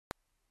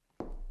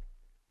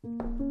Hello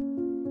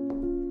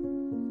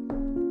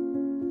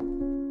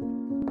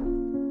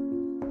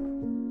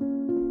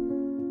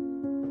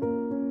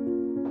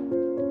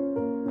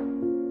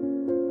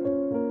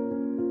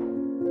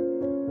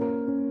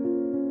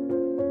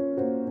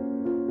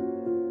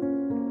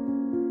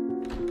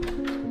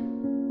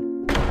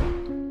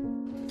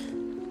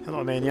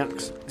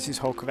Maniacs, this is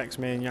Hulk of X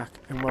Maniac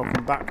and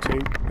welcome back to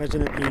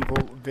Resident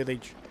Evil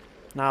Village.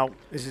 Now,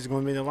 this is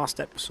going to be the last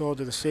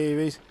episode of the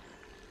series.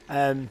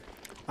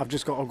 I've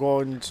just got to go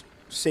and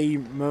see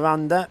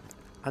Miranda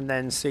and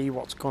then see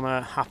what's going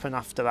to happen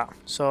after that.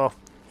 So,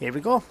 here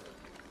we go.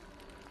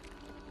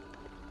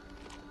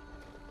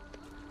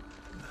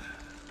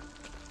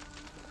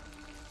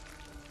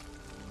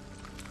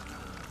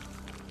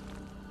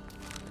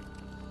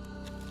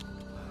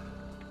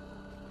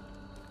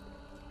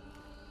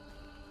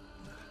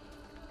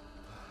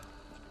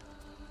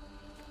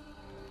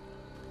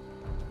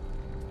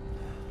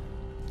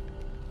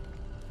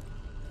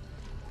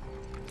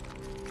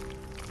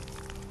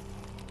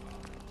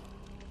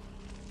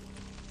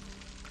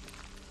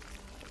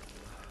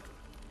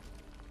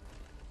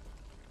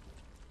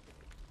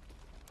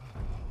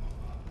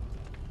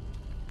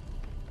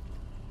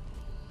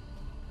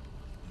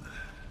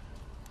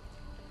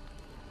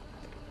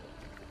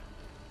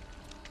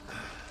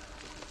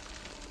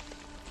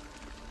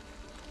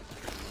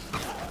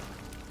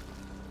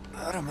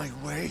 Out of my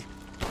way.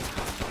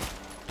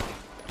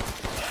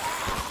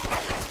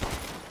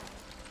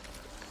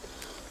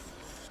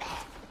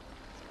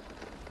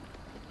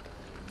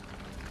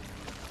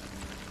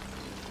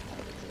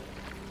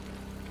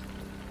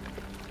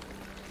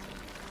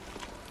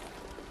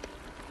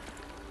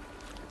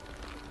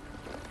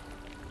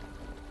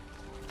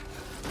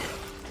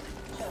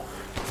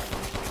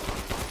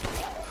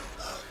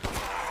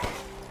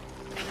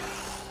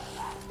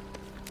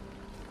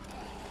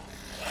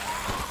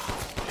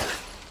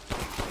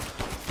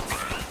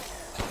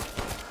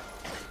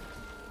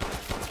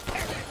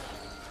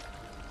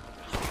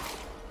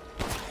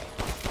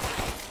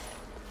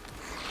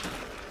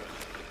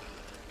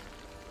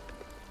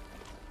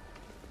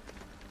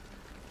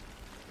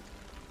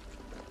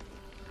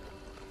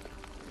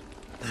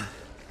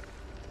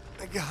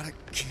 I gotta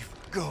keep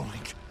going.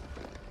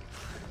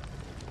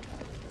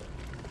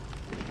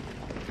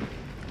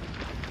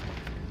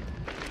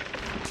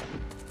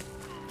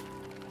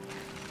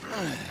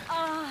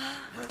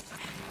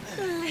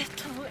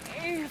 Little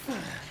Ava,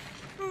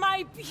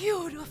 my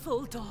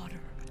beautiful daughter.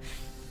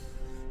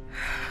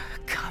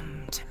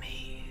 Come to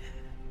me.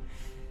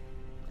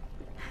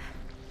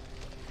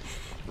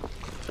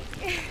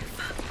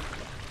 Ava,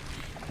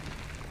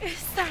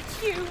 is that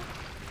you?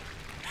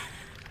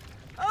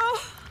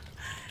 Oh,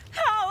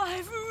 how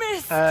I've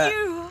missed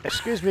you.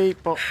 Excuse me,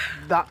 but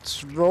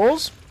that's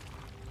Rose.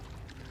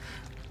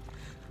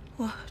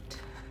 What?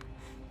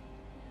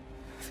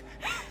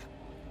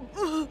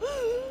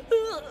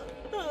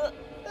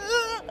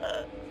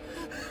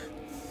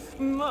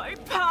 My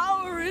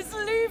power is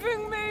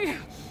leaving me.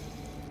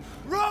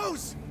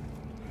 Rose!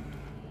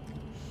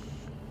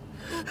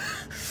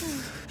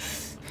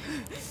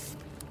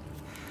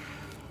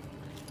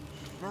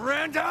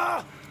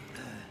 Miranda!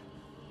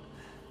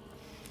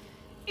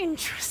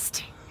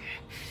 Interesting.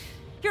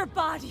 Your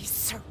body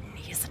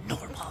certainly isn't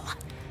normal.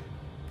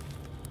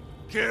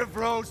 Give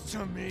Rose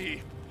to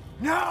me.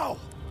 Now!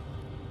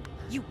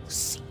 You will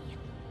see.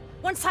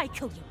 Once I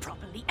kill you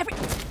properly,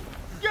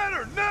 Get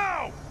her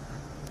now!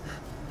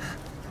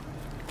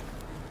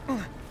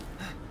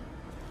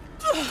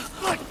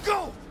 Let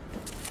go!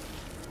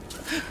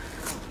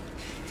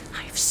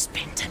 I've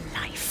spent a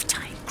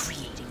lifetime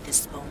creating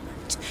this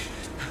moment.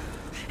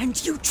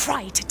 And you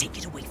try to take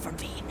it away from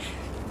me.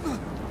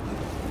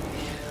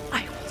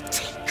 I will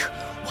take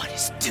what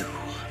is due.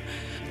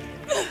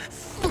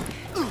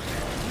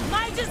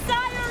 My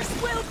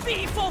desires will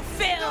be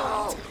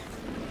fulfilled!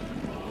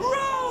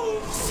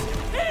 Rose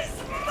is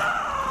mine!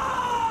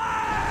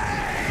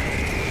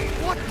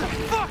 What the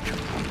fuck?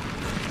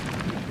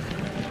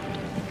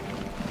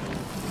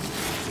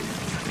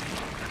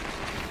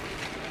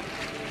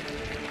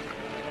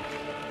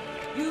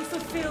 You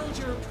fulfilled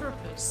your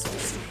purpose,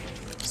 Mr.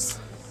 Winters.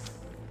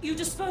 You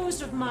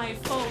disposed of my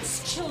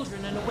false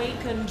children and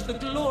awakened the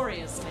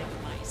glorious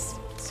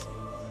Megamycete.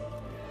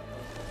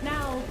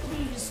 Now,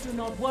 please do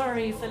not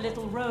worry for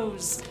little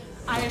Rose.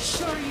 I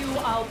assure you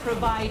I'll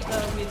provide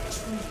her with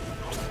true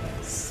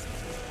happiness.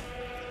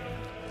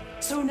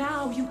 So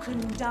now you can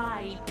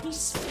die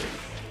peacefully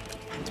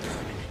and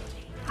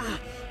permanently.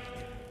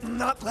 I'm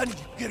not letting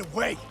you get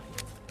away.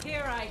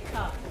 Here I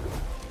come.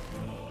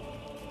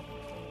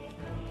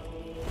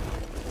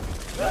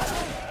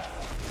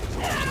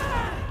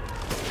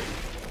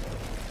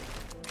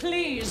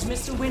 Please,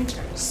 Mr.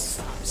 Winters,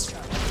 stop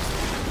struggling.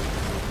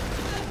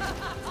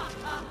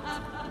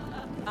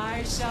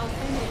 I shall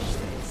finish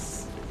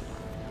this.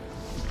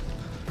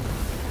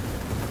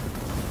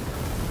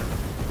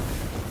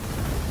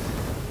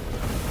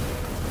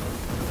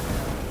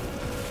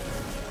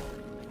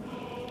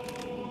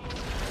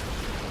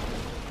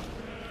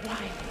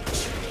 Why would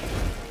you?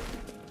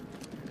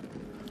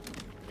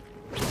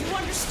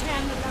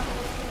 the level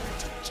of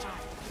heritage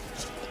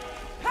challenge.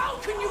 How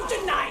can you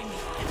deny me?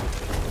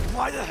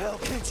 Why the hell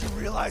can't you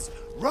realize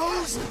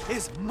Rose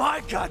is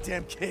my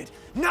goddamn kid,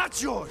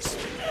 not yours?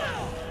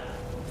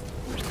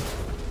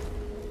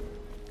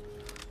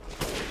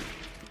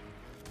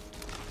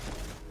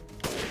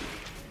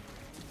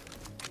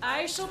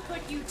 I shall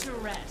put you to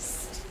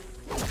rest.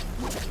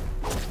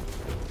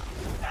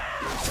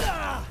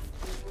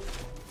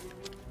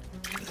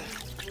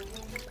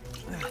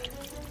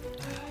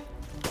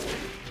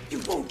 You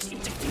won't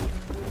interfere.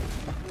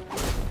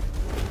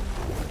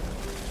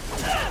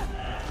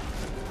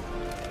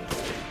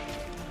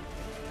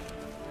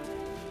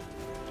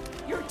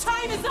 Your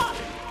time is up!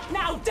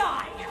 Now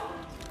die!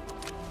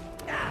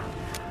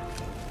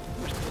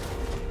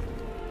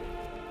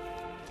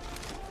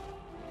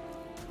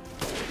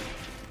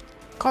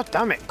 God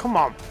damn it, come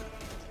on.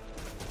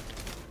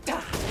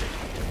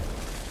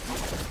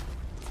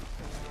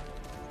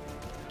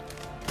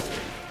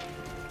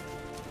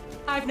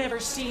 I've never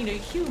seen a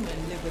human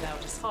live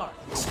without his heart.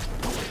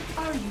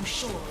 Are you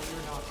sure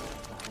you're not one?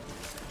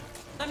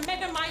 The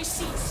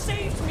Megamycete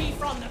saved me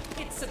from the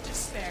pits of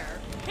despair.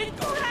 It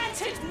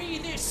granted me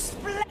this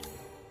splendid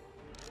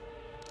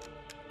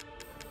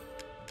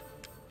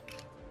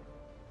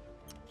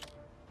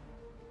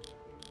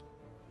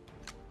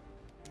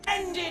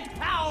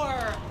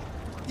power!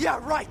 Yeah,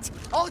 right.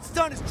 All it's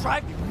done is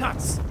drive you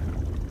nuts.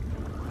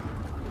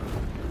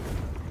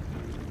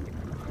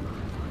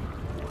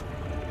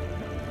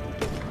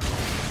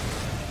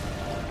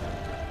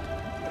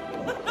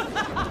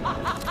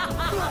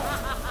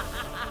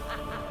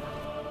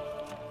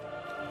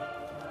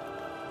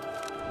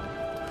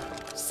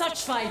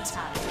 Such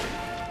vitality.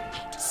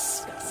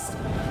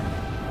 Disgusting.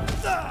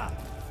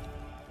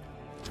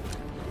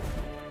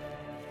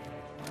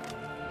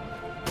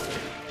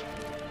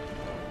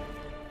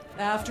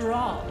 After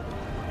all,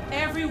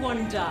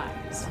 everyone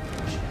dies.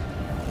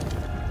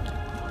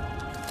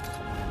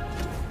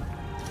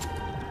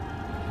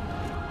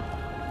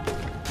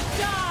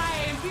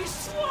 Die and be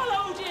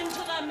swallowed into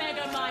the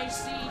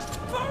Megamycete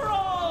for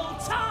all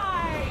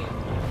time!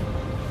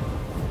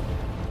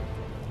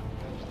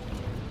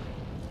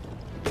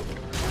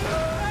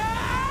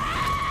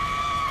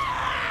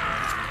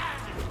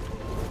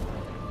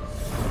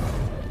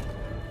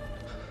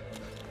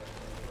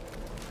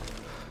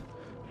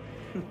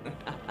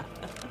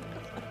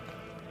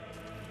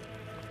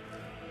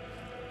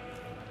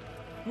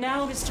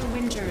 Now, Mr.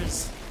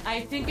 Winters,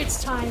 I think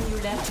it's time you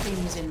left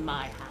things in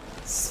my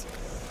hands.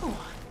 Go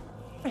on,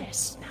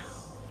 rest now.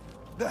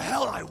 The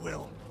hell I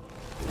will.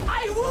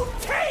 I will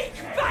take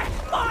back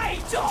my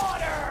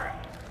daughter!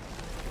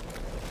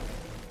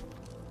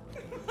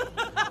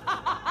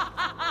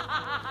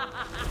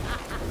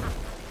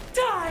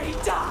 Die,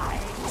 die,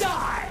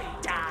 die,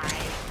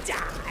 die,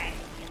 die!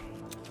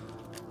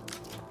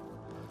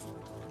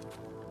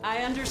 I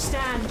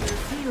understand your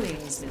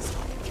feelings, Miss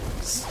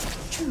Winters.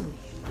 Truly.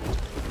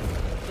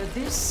 But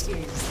this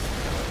is...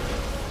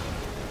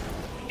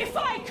 If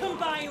I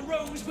combine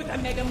Rose with a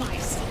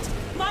Megamycete,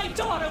 my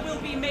daughter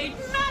will be made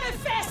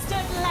manifest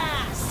at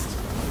last!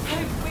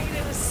 I've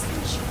waited a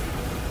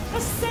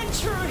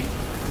century,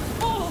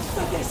 all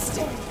for this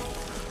day!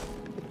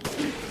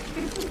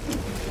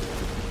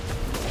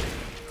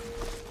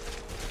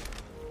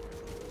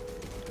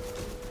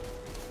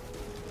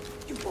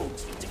 You won't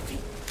defeat me.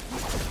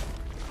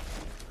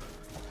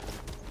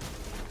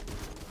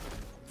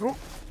 Oh.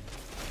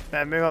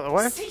 Better move out the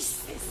way.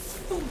 Cease this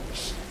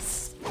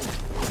foolishness!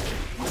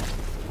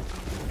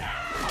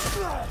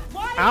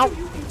 Why Ow. do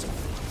you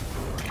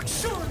interfere?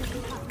 Surely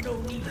you have no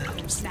need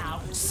of this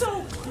now,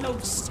 so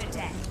close to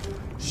death.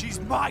 She's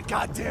my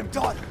goddamn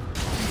daughter,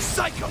 you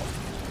psycho!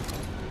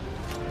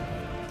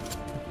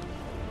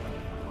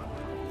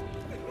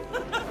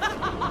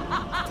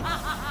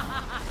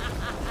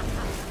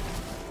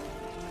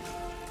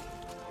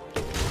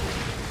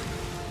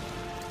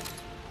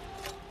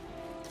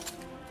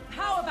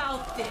 How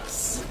about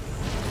this?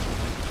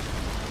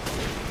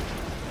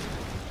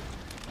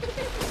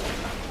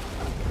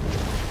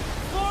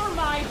 For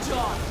my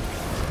daughter.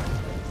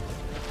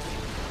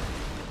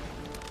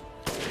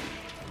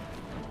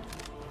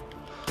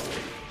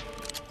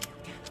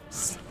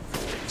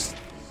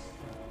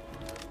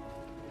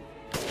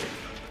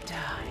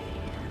 Die.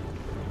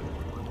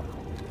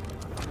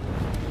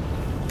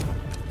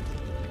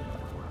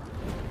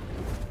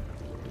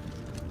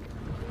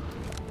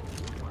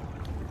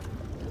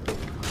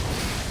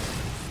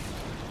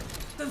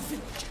 The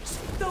villagers,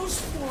 those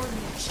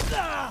foreigners,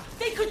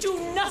 they could do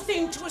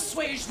nothing to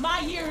assuage my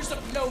years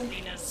of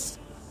loneliness.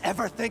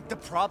 Ever think the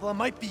problem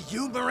might be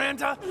you,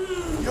 Miranda?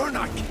 You're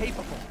not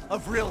capable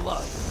of real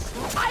love.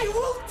 I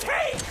will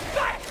take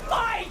back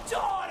my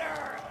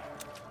daughter!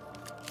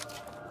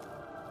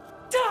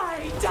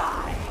 Die,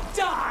 die,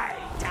 die,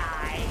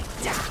 die,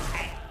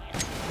 die!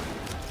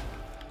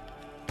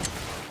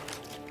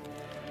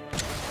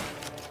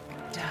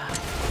 Die.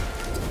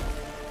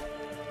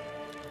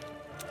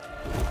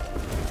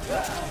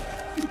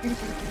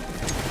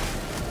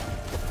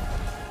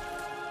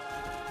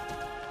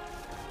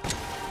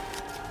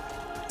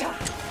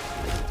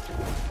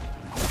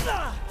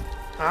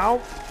 Ow!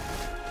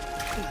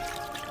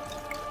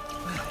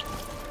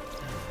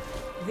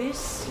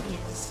 This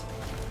is...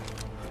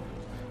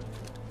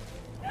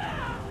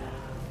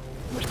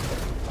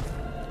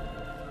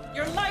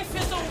 Your life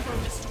is over,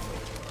 Mr.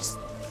 Winters.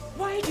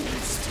 Why do you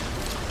still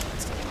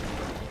fight?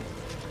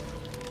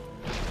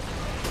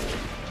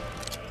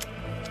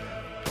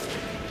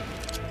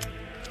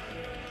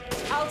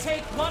 I'll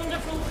take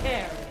wonderful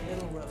care of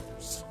little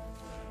Rose.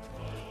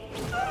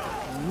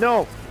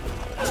 No!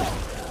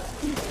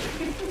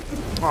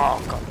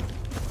 Oh, God.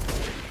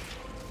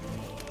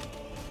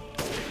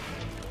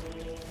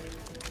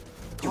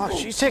 Oh,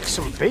 she takes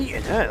some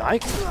beating, her,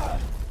 like.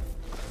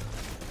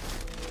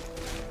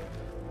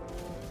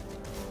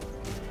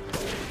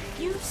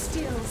 You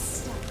still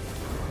stuck.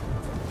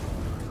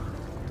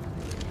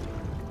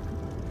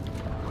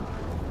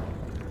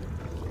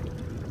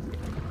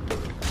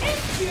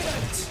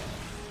 Impudent!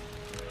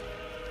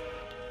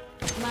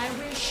 My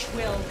wish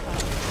will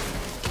come.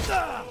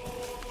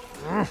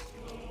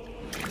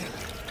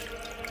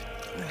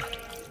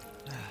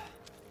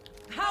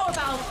 How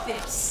about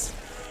this?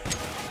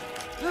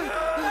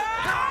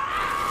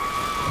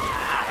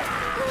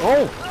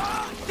 Oh!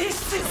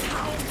 This is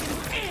how you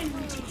end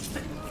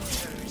Ethan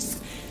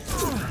Winters.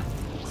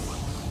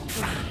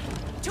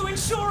 To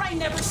ensure I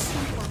never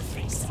see your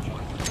face again.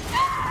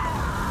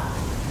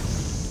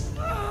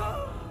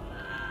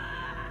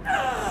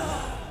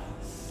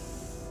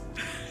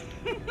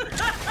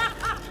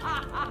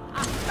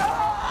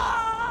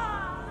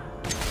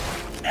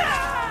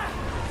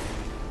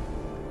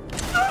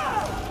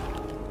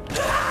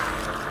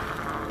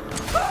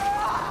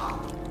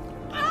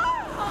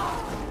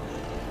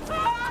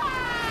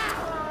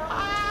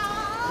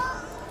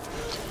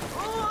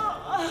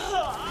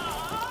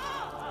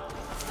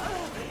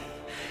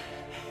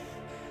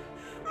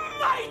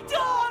 My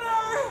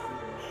daughter!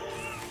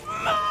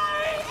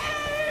 My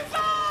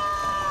Eva!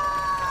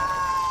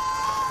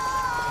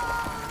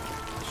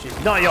 She's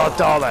not your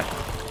daughter.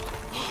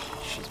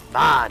 She's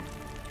mine.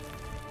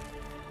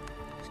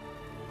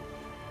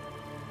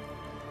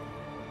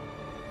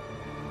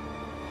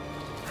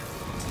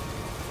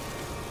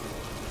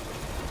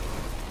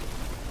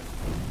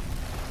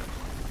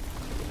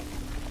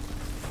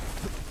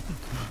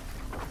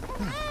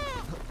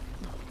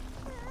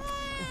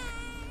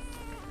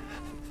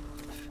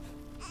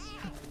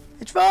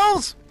 It's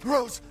Rose!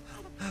 Rose!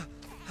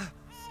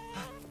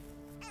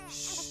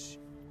 Shh.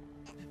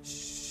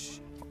 Shh.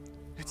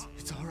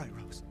 It's all right,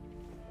 Rose.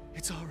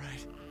 It's all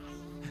right.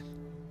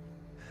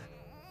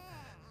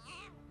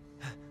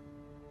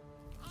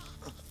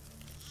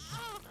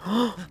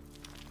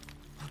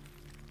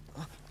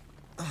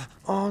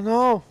 Oh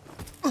no!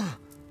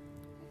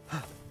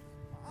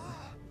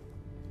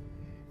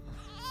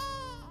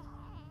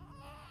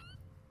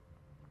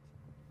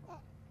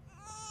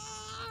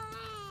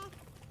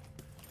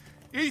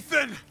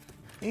 Ethan!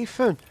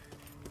 Ethan!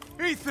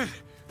 Ethan!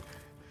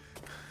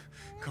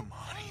 Come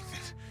on,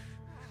 Ethan.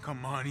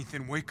 Come on,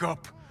 Ethan, wake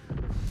up.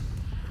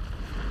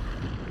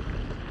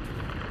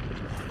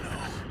 Oh no.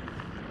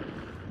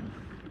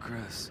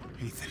 Chris,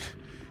 Ethan.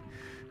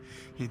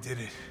 You did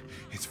it.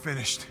 It's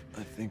finished.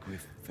 I think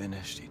we've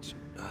finished each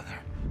other.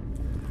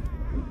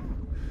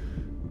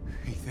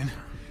 Ethan.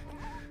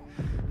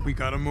 We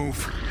gotta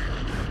move.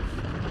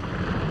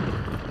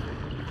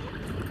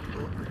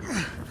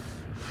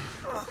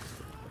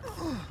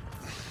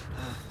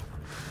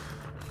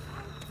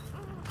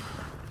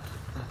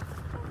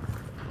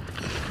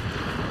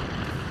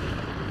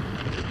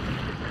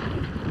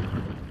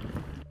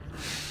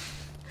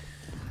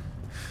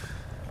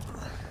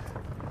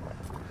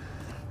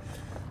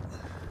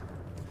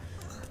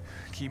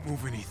 Keep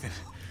moving, Ethan.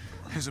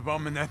 There's a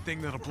bomb in that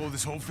thing that'll blow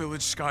this whole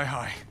village sky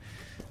high.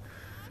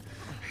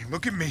 Hey,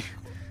 look at me.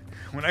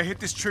 When I hit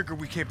this trigger,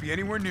 we can't be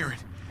anywhere near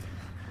it.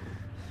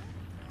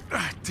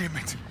 Ah, damn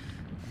it.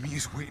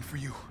 Mia's waiting for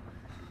you.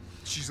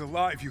 She's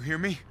alive, you hear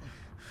me?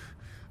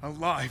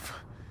 Alive.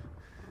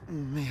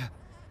 Mia,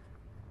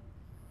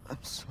 I'm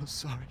so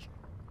sorry.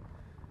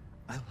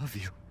 I love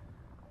you.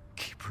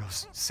 Keep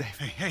Rose safe.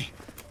 Hey, hey.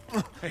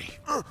 Hey.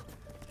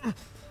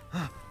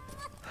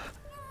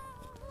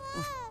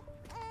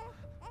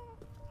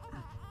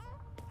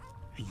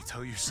 And you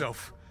tell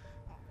yourself.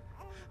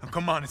 Now,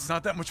 come on, it's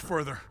not that much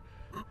further.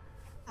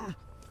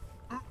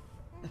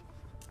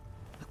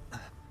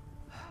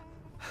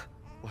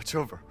 Watch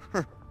over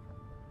her.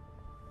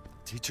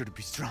 Teach her to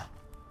be strong.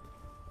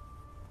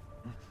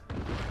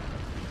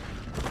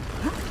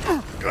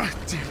 God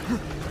damn.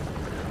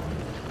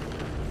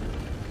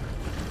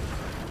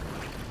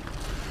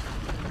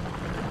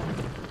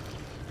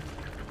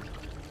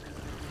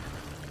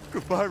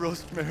 Goodbye,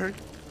 Rosemary.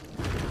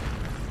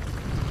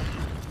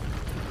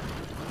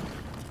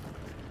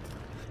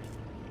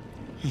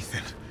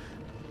 Ethan.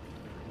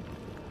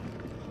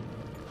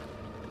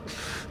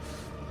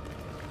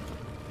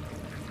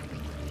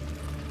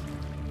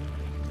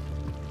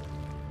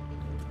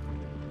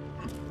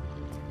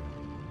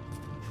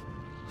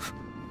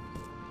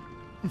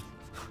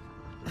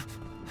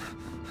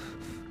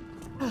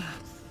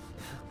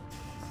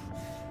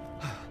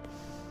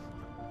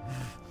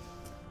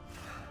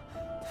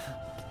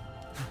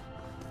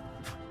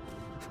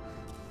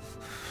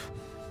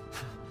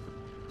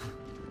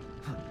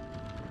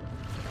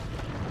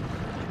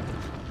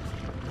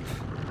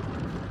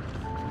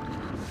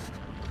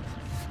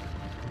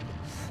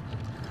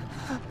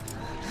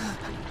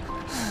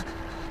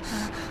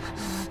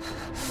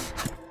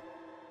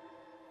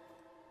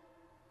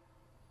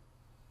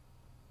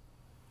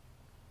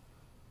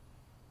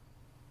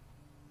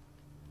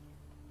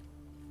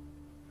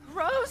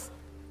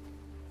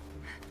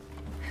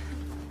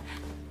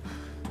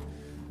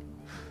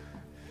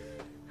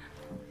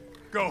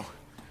 Go.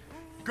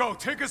 Go,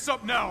 take us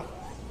up now.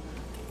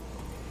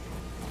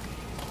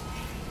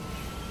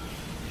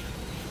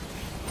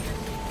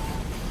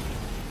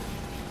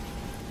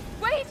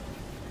 Wait!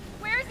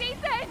 Where's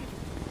Ethan?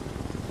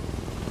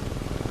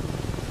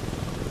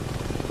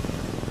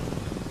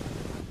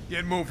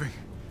 Get moving.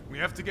 We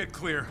have to get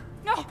clear.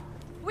 No!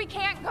 We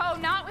can't go,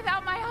 not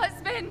without my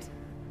husband!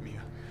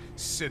 Mia,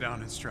 sit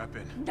down and strap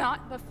in.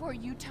 Not before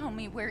you tell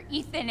me where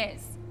Ethan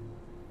is.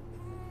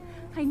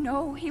 I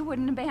know he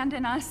wouldn't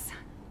abandon us.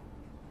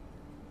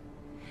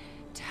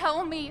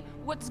 Tell me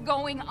what's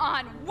going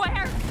on.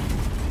 Where?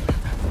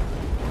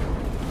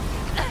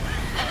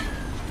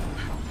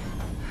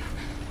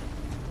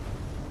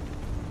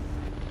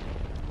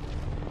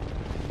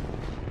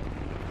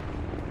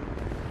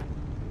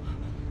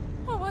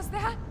 What was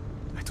that?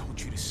 I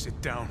told you to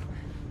sit down.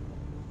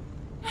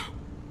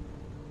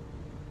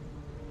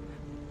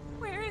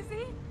 Where is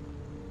he?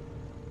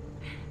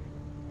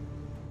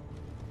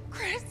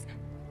 Chris?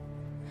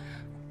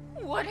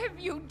 What have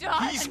you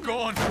done? He's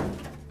gone.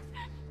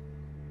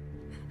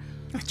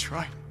 I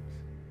tried.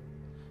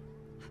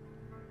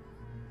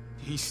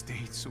 He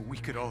stayed so we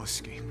could all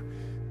escape.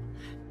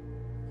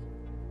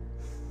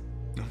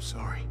 I'm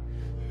sorry.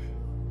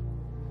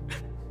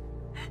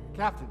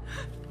 Captain,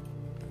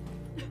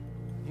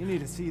 you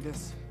need to see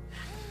this.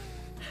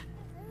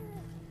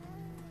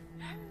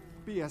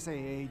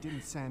 BSAA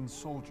didn't send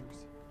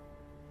soldiers.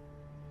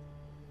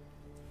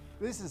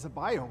 This is a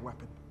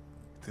bioweapon.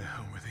 The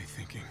hell were they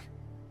thinking?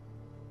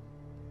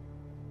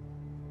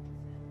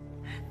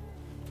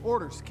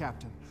 Orders,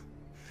 Captain.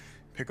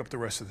 Pick up the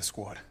rest of the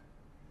squad.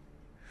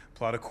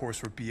 Plot a course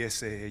for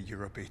BSAA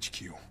Europe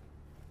HQ.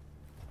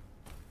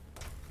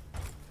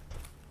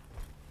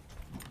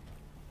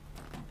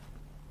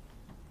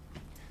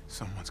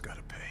 Someone's got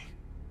to pay.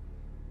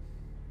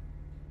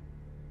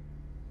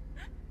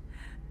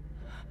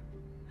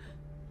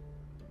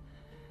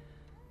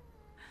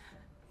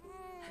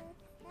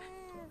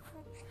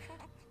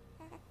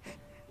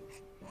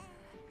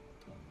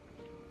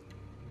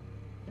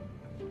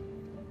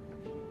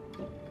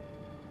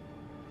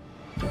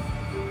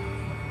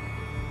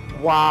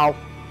 Wow.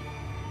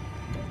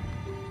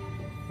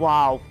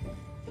 Wow.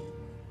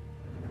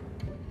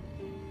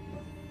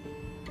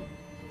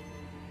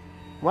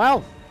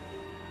 Well.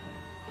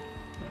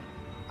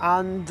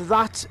 And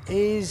that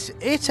is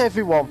it,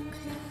 everyone.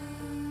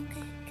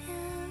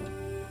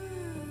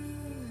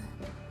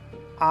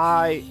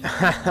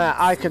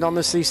 I can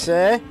honestly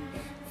say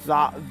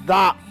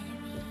that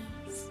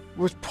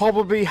would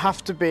probably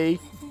have to be,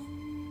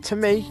 to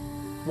me,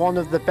 one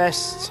of the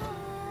best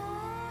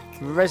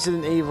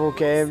Resident Evil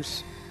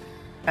games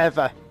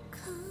ever.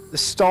 The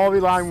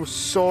storyline was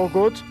so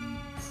good.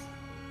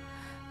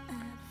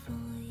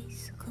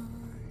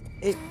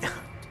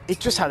 It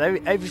just had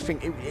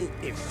everything.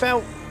 It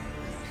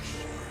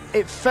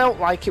felt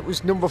like it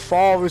was number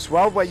 4 as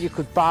well, where you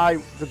could buy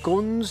the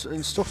guns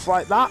and stuff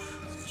like that.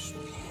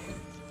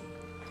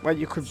 Where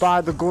you could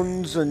buy the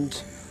guns and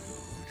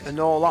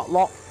all that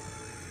lot.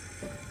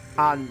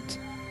 And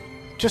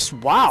just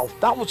wow,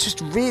 that was just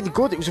really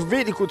good. It was a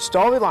really good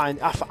storyline.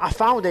 I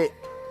found it,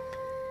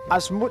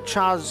 as much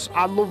as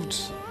I loved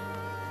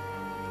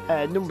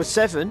number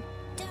 7,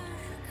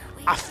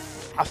 I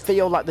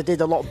feel like they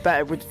did a lot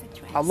better with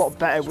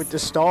the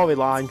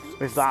storyline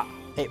with that.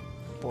 It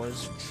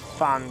was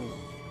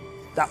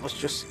that was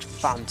just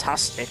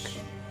fantastic.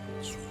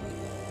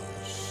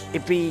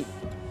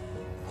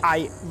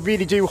 I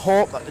really do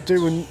hope that they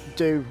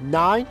do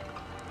 9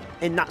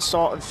 in that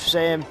sort of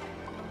same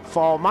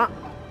format.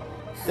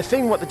 The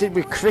thing what they did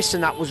with Chris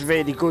and that was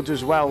really good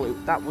as well.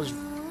 That was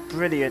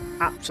brilliant,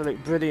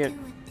 absolutely brilliant.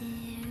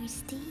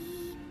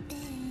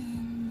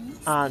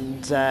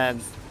 And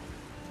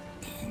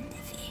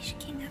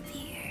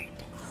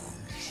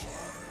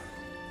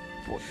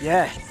but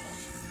yeah,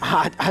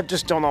 I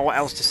just don't know what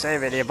else to say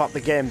really about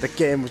the game. The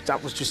game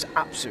was just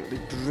absolutely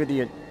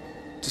brilliant,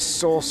 just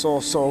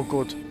so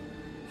good.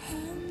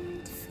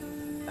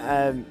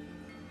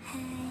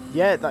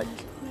 Yeah, like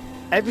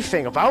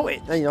everything about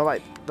it, you know,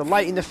 like the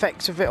lighting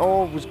effects of it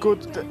all was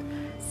good,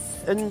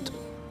 and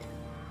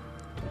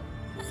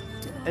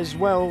as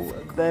well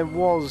there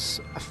was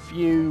a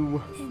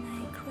few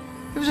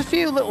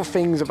little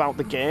things about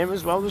the game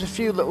as well. There's a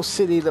few little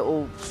silly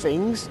little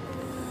things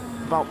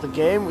about the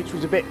game which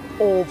was a bit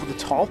over the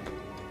top,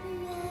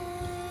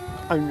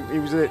 and it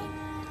was a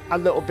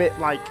little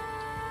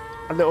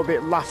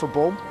bit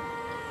laughable,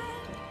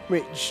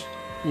 which,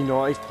 you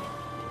know,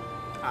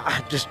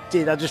 I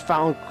just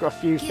found a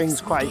few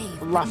things quite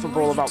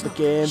laughable about the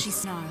game. She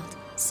snarled.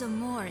 So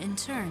more in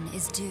turn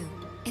is due.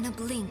 In a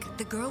blink,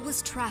 the girl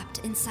was trapped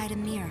inside a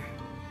mirror.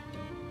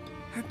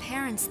 Her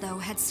parents, though,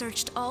 had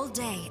searched all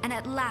day and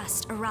at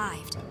last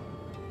arrived.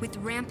 With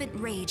rampant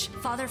rage,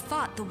 Father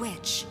fought the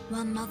witch,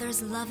 while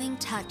Mother's loving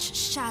touch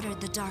shattered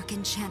the dark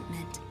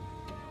enchantment.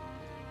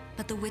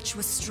 But the witch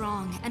was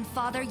strong, and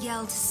Father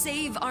yelled,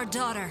 "Save our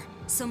daughter!"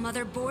 So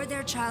Mother bore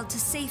their child to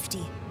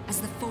safety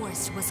as the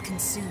forest was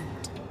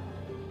consumed.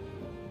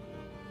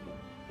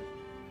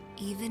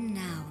 Even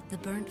now, the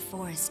burnt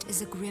forest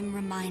is a grim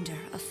reminder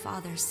of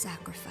Father's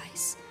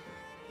sacrifice.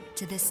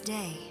 To this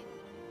day,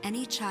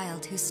 any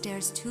child who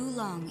stares too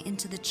long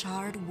into the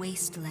charred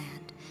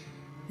wasteland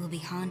will be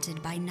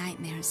haunted by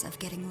nightmares of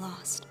getting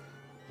lost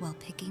while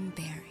picking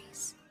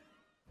berries.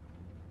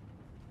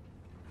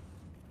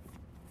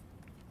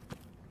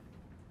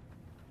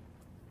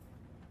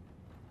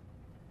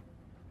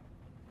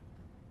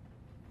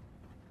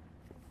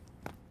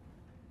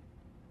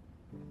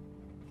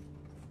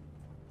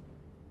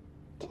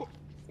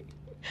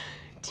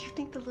 Do you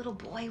think the little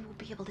boy will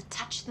be able to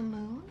touch the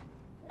moon?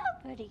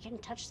 Nobody can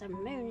touch the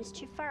moon. It's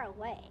too far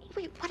away.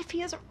 Wait, what if he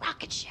has a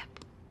rocket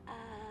ship?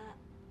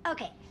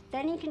 Okay,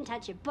 then you can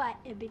touch it, but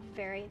it'd be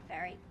very,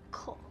 very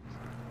cold.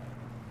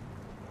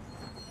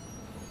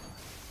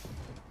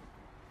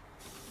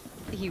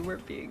 You were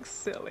being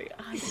silly.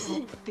 I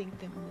don't think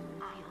the moon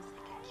feels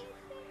like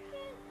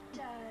it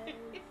does.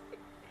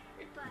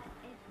 But it...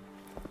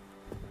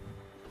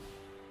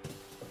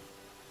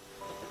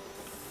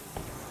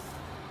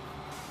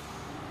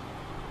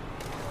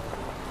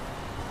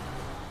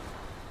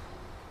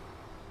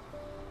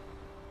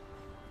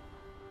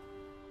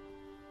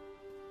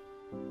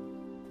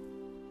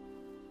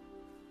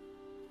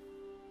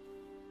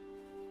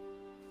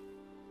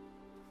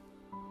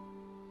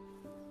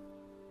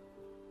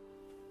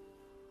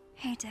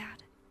 Hey,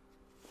 Dad.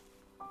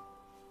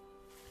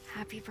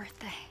 Happy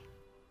birthday.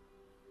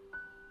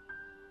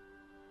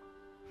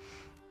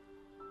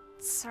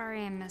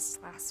 Sorry I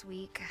missed last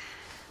week.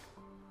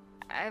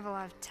 I have a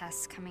lot of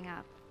tests coming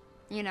up.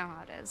 You know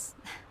how it is.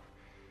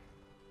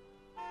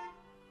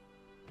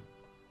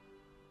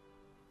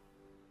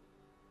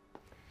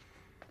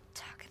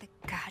 Talk of the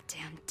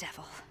goddamn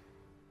devil.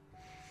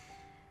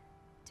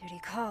 Duty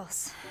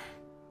calls.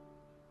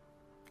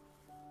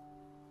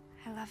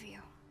 I love you.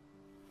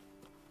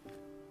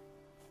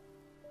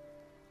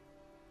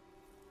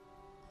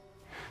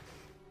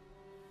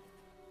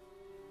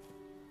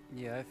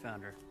 Yeah, I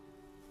found her.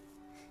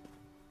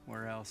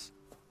 Where else?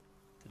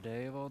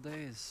 Today of all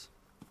days.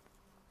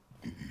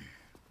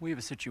 We have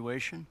a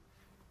situation.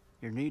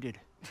 You're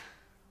needed,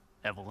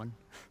 Evelyn.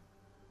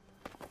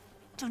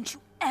 Don't you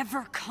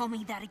ever call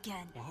me that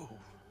again. Whoa,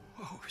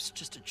 it's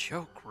just a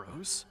joke,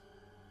 Rose.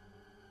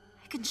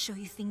 I can show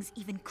you things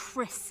even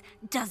Chris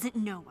doesn't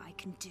know I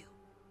can do.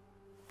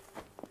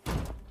 We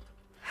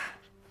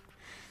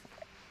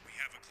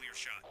have a clear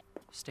shot.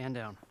 Stand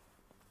down.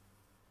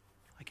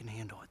 I can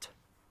handle it.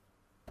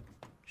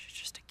 She's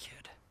just a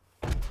kid.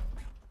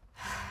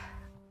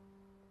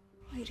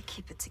 Way to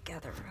keep it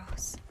together,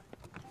 Rose.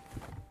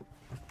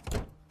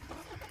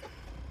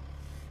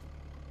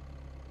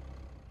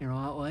 You're a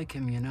lot like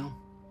him, you know?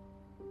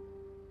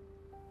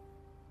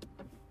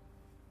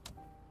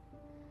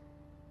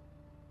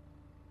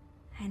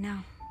 I know.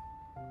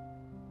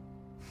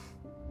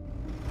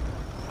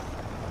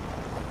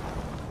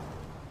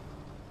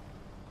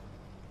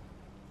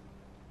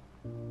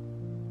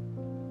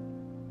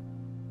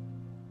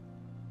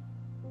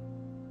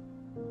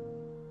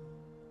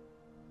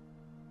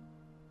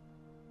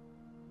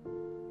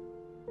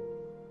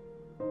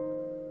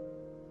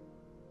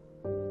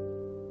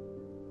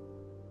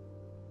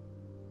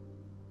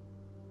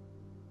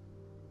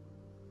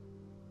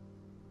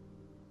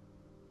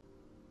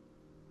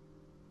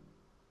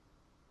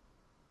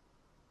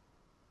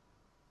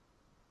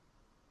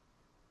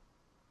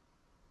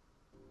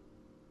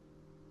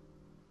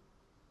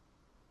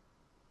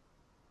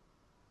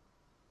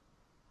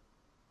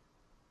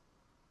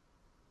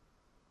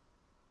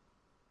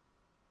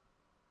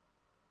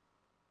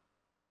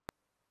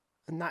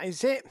 And that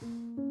is it.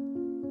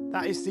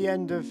 That is the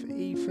end of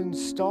Ethan's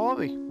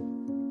story.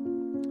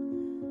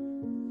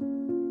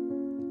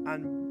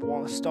 And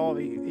what a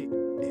story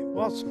it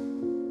was.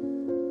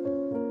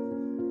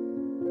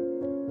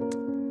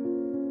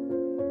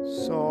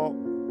 So,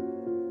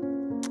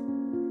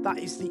 that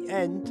is the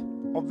end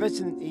of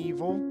Resident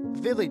Evil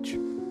Village.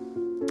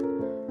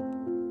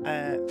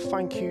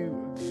 Thank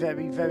you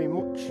very, very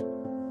much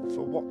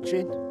for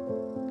watching.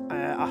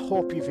 I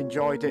hope you've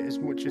enjoyed it as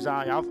much as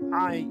I have.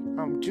 I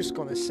am just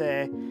going to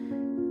say,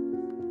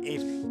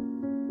 if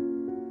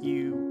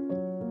you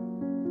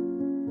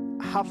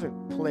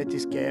haven't played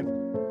this game,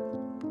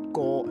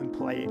 go and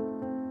play it,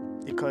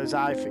 because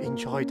I've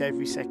enjoyed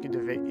every second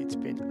of it. It's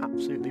been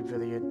absolutely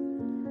brilliant.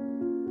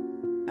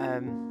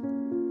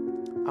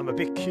 I'm a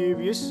bit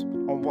curious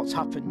on what's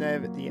happened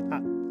there at the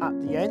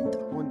end.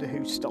 I wonder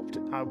who stopped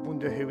it. I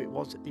wonder who it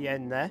was at the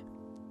end there.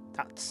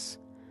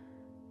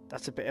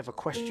 That's a bit of a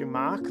question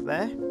mark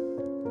there,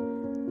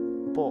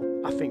 but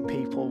I think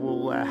people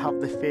will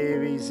have the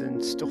theories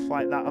and stuff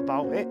like that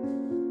about it.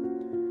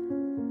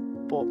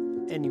 But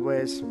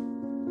anyways,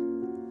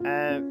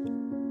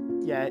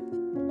 yeah,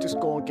 just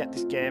go and get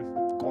this game.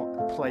 Go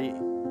and play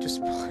it.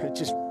 Just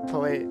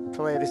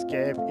play this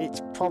game.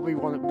 It's probably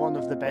one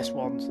of the best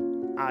ones.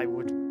 I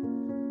would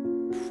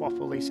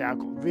properly say. I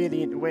got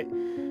really into it.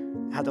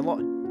 Had a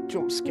lot of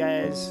jump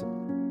scares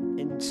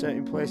in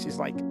certain places,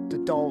 like the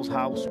doll's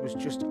house was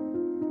just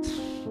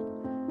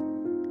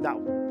that.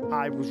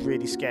 I was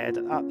really scared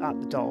at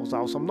the doll's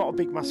house. I'm not a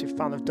big massive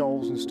fan of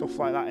dolls and stuff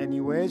like that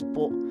anyways,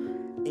 but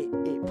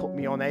it put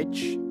me on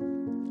edge,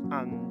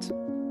 and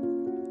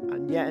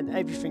yeah, and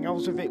everything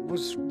else of it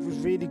was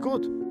really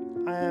good.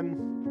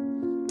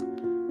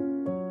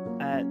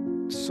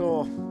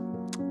 So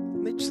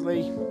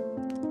literally,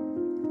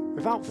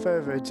 without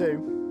further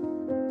ado,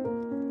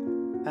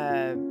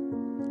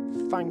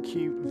 thank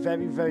you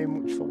very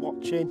much for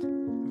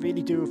watching.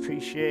 Really do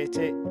appreciate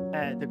it.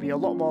 There'll be a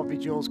lot more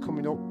videos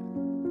coming up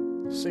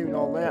sooner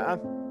or later.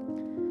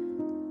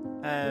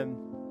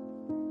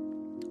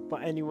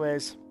 But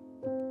anyways,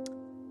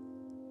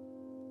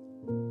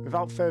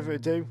 without further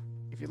ado,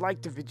 if you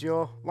liked the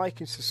video, like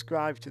and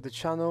subscribe to the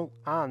channel.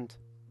 And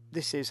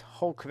this is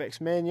Hulk of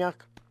X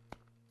Maniac,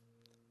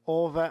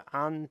 over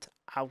and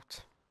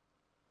out.